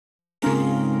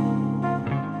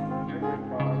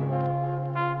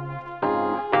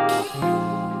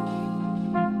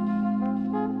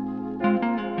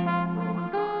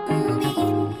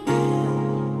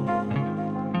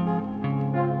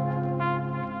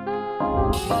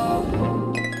Wow!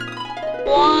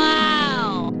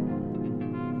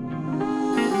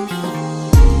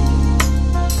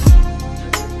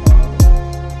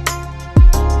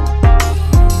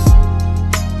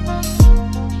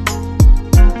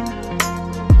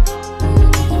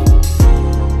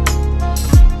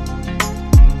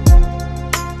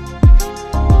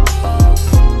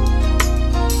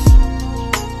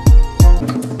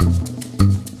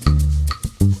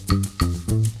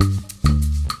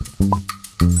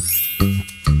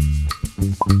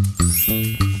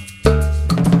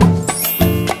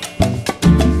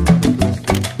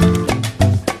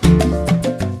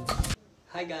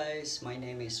 Hi guys, my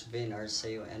name is Vin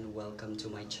Arceo and welcome to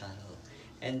my channel.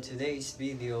 And today's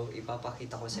video,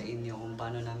 ipapakita ko sa inyo kung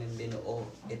paano namin binuo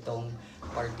itong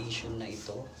partition na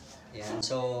ito. Ayan.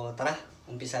 So tara,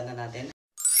 umpisa na natin.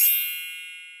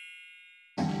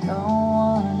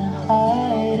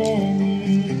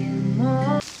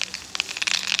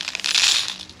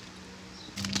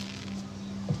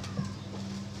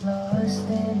 Lost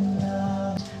in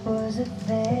love, was it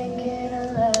thinking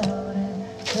aloud and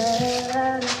fell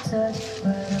out of touch,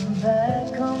 but I'm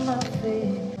back on my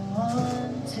feet,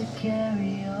 want to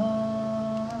carry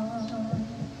on.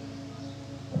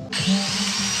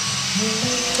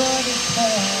 For the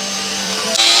past.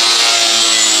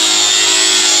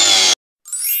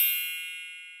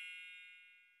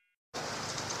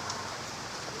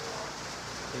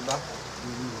 Diba?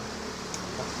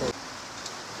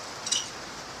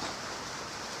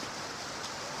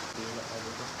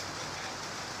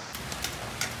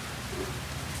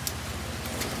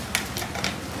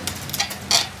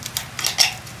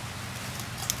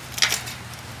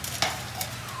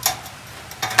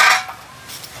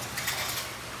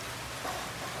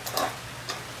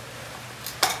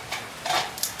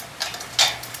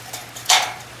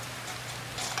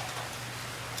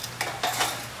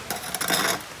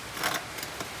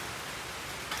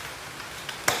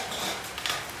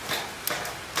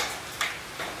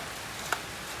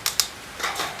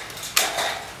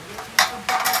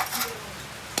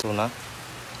 Ito na.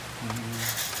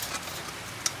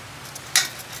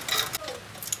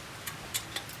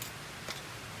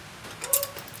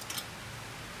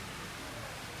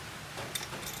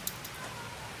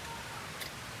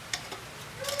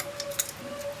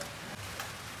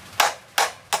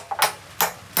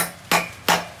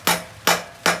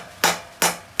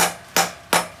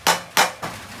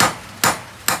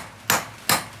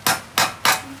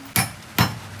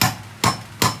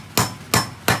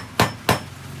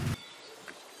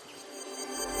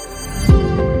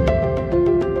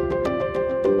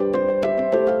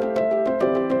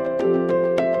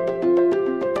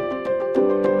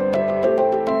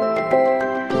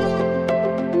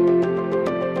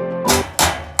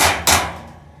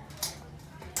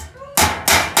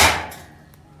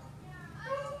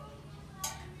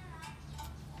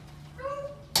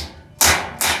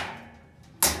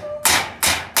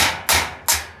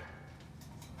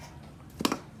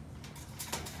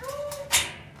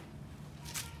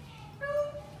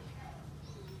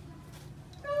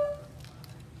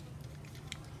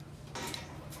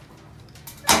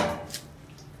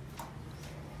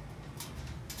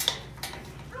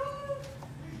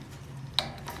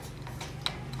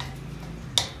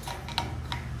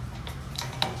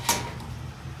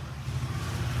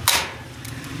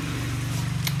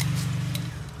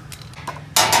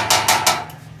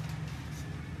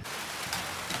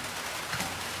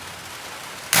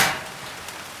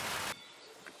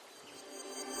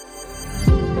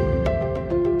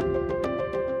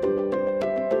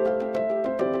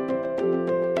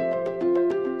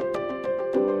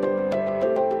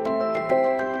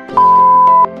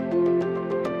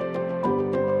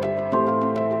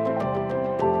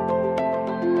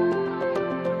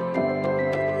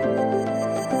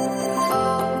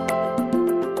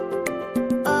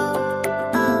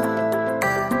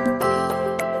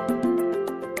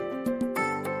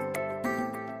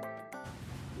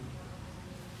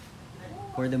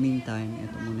 For the meantime,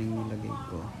 ito muna yung nilagay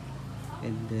ko.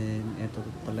 And then, ito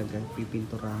talaga,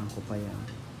 pipinturahan ko pa yan.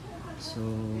 So,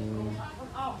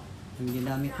 yung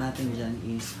ginamit natin dyan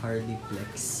is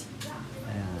Hardiflex.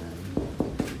 Ayan.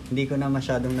 Hindi ko na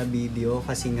masyadong na video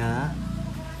kasi nga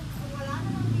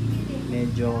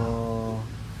medyo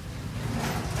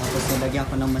tapos nilagyan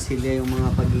ko ng masilya yung mga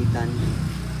pagitan.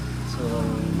 So,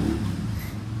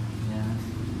 ayan.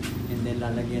 And then,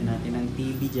 lalagyan natin ng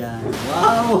TV dyan.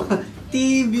 Wow!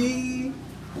 TV!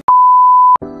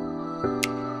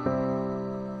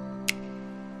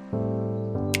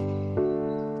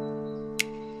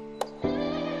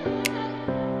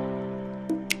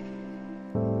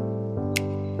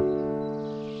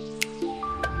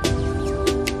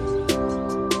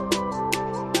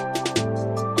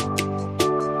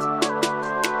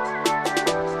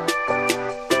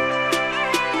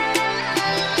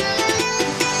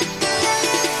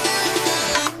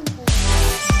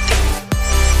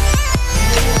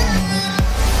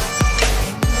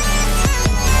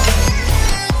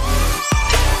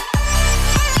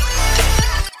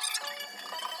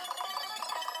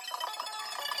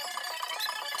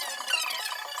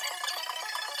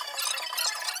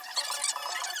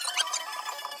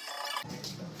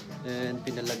 Then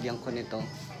pinalagyan ko nito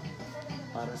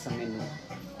para sa menu.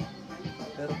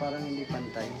 Pero parang hindi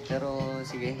pantay. Pero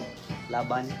sige,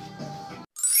 laban.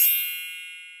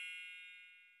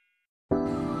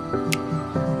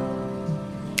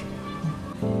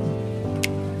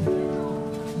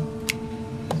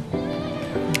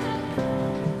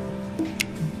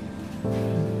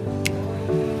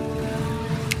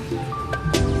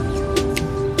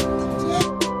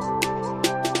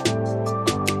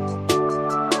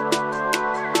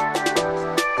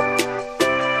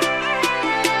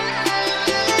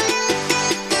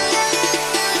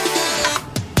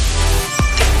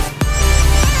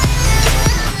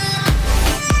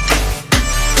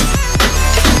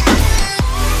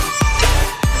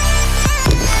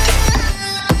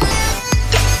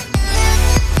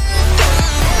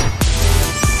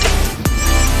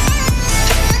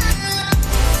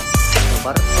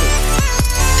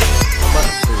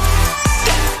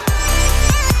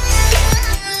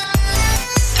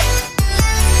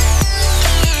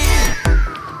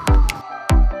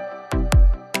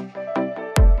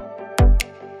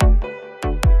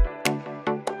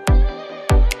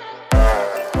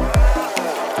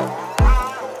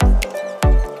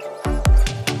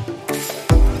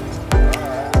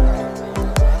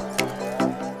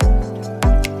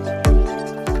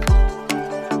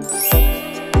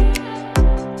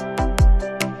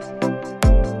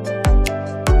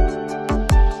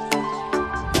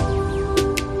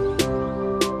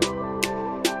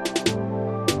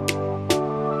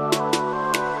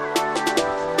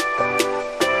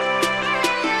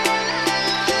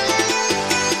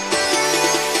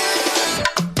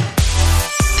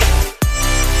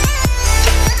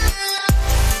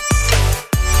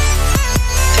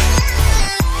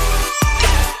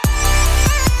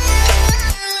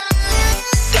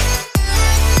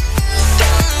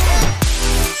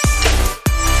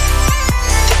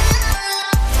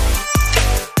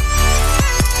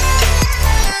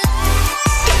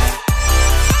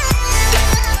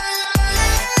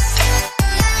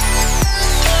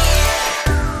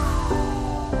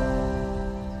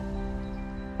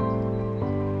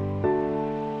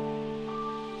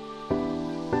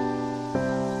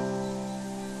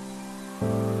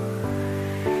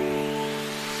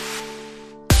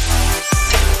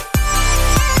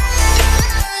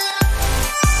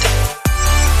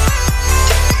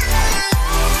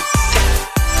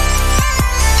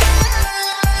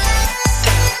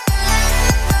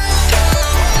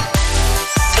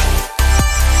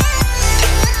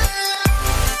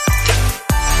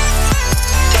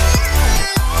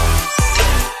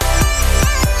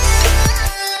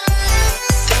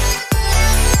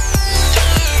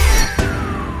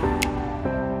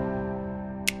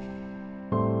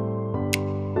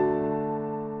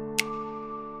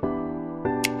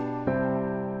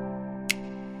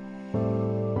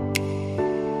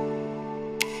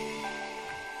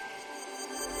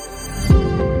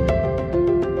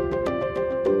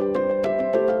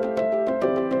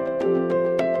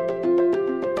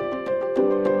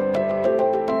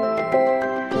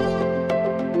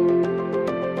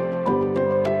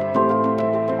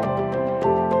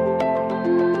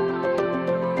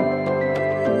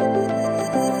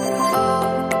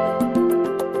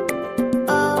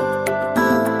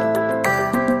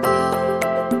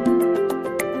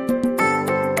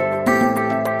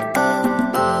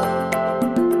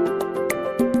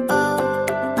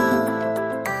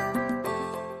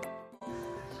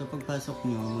 pagpasok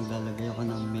nyo, maglalagay ako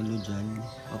ng menu dyan.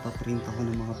 Papaprint ako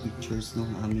ng mga pictures ng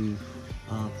aming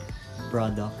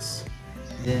products.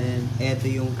 Then,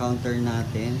 eto yung counter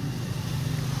natin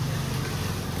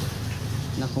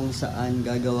na kung saan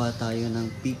gagawa tayo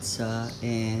ng pizza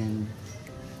and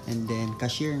then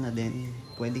cashier na din.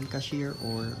 Pwedeng cashier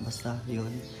or basta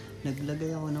yun.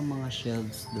 Naglagay ako ng mga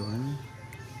shelves doon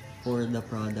for the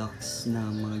products na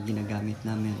mga ginagamit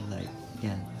namin, like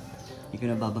yan. Hindi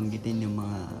ko na babanggitin yung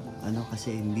mga ano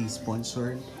kasi hindi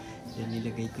sponsored. Then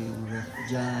nilagay ko yung ref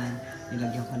dyan.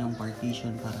 Nilagyan ko ng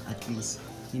partition para at least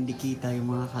hindi kita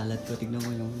yung mga kalat ko. Tignan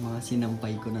mo yung mga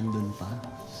sinampay ko nandun pa.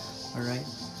 Alright.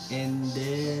 And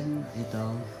then ito,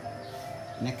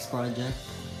 next project,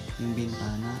 yung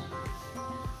bintana.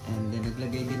 And then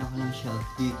naglagay din ako ng shelf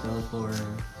dito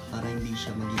para hindi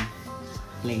siya maging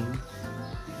plain.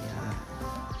 Yeah.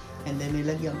 And then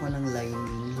nilagyan ko ng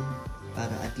lining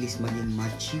para at least maging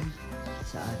matching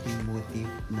sa ating motif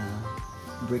na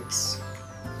bricks.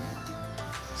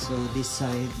 So this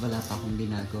side wala pa akong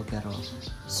binago pero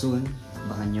soon,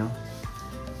 abangan nyo.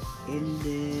 And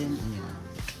then ayan,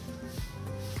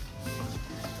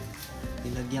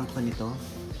 nilagyan ko nito.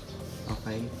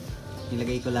 Okay,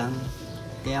 nilagay ko lang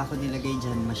Kaya ako nilagay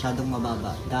dyan masyadong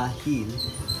mababa dahil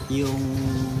yung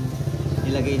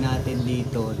nilagay natin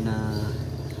dito na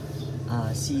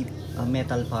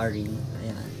metal paring,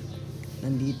 ayan,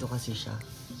 nandito kasi siya.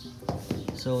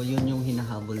 So yun yung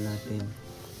hinahabol natin.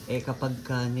 Kapag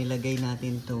nilagay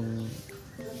natin tong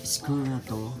screw na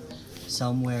to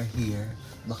somewhere here,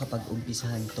 baka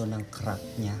pag-umpisahan to ng crack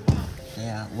niya.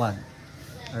 Kaya wag.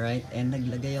 Alright, and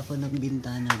naglagay ako ng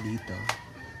bintana dito.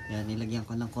 Yan, nilagyan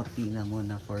ko ng kortina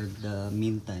muna for the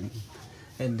meantime.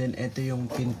 And then ito yung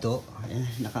pinto. Ayan,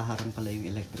 nakaharang pala yung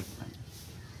electric fan.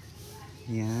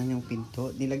 Yan yung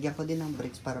pinto. Nilagyan ko din ng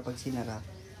bricks para pag sinara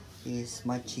is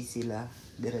matchy sila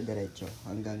dire-diretso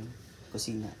hanggang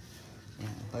kusina.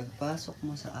 Yan, pagpasok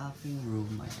mo sa aking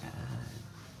room, ayan.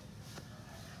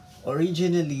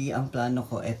 Originally, ang plano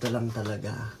ko, ito lang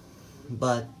talaga.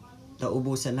 But,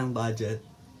 naubusan ng budget.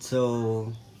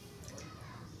 So,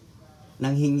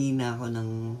 nanghingi na ako ng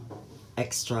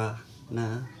extra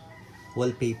na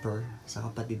wallpaper sa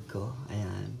kapatid ko.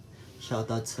 Ayan.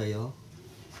 Shoutout sa'yo.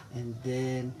 And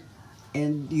then,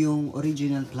 yung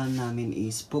original plan namin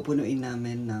is pupunuin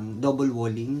namin ng double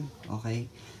walling. Okay?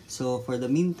 So, for the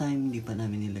meantime, hindi pa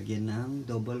namin nilagyan ng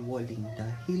double walling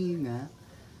dahil nga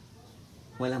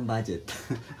walang budget.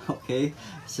 Okay?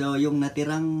 So, yung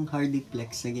natirang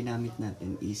Hardiflex na ginamit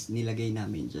natin is nilagay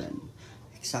namin dyan.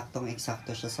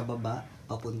 Eksaktong-eksakto siya sa baba,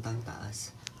 papuntang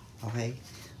taas. Okay?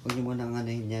 Huwag niyo muna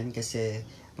nganayin yan kasi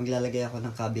maglalagay ako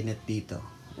ng cabinet dito.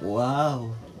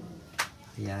 Wow!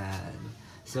 Ayan.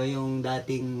 So, yung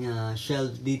dating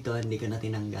shelf dito, hindi ko na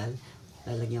tinanggal.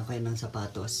 Lalagyan ko yan ng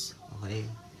sapatos. Okay?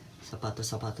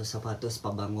 Sapatos,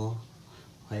 pabango.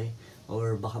 Okay?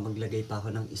 Or baka maglagay pa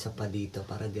ako ng isa pa dito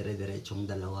para dire-diretsong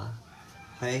dalawa.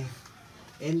 Okay?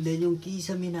 And then yung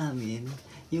kisame namin,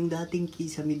 yung dating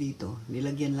kisame dito,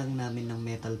 nilagyan lang namin ng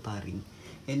metal paring.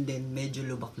 And then medyo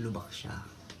lubak-lubak siya.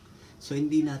 So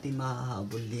hindi natin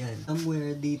mahahabol yan.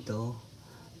 Somewhere dito,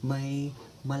 may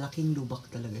malaking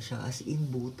lubak talaga siya, as in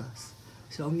butas.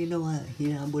 So ang ginawa,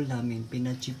 hinabol namin,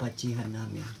 pinatsi-patsihan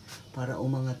namin para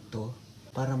umangat to,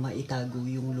 para maitago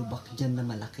yung lubak dyan na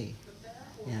malaki.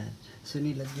 Yan. So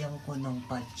nilagyan ko ng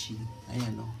patchy.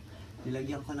 Ayan o.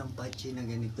 Nilagyan ko ng patchy na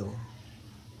ganito.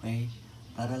 Okay?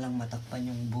 Para lang matakpan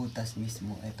yung butas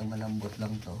mismo. Ito malambot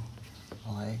lang to.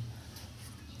 Okay?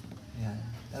 Ayan.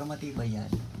 Pero matibay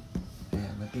yan.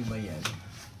 Ayan. Matibay yan.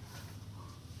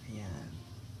 Ayan.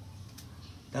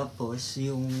 Tapos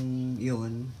yung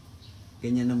yun,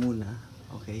 ganyan na muna.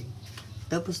 Okay?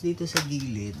 Tapos dito sa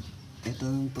gilid, ito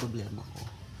yung problema ko.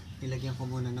 Nilagyan ko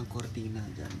muna ng kortina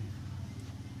dyan.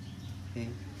 Okay.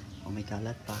 O may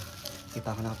kalat pa. Hindi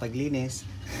pa ako nakapaglinis.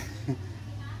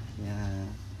 Yeah.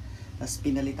 Tapos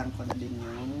pinalitan ko na din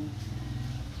yung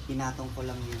pinatong ko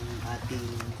lang yung ating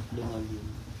linoleum.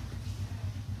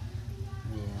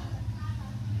 Ayan.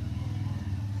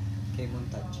 Okay,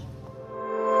 montage.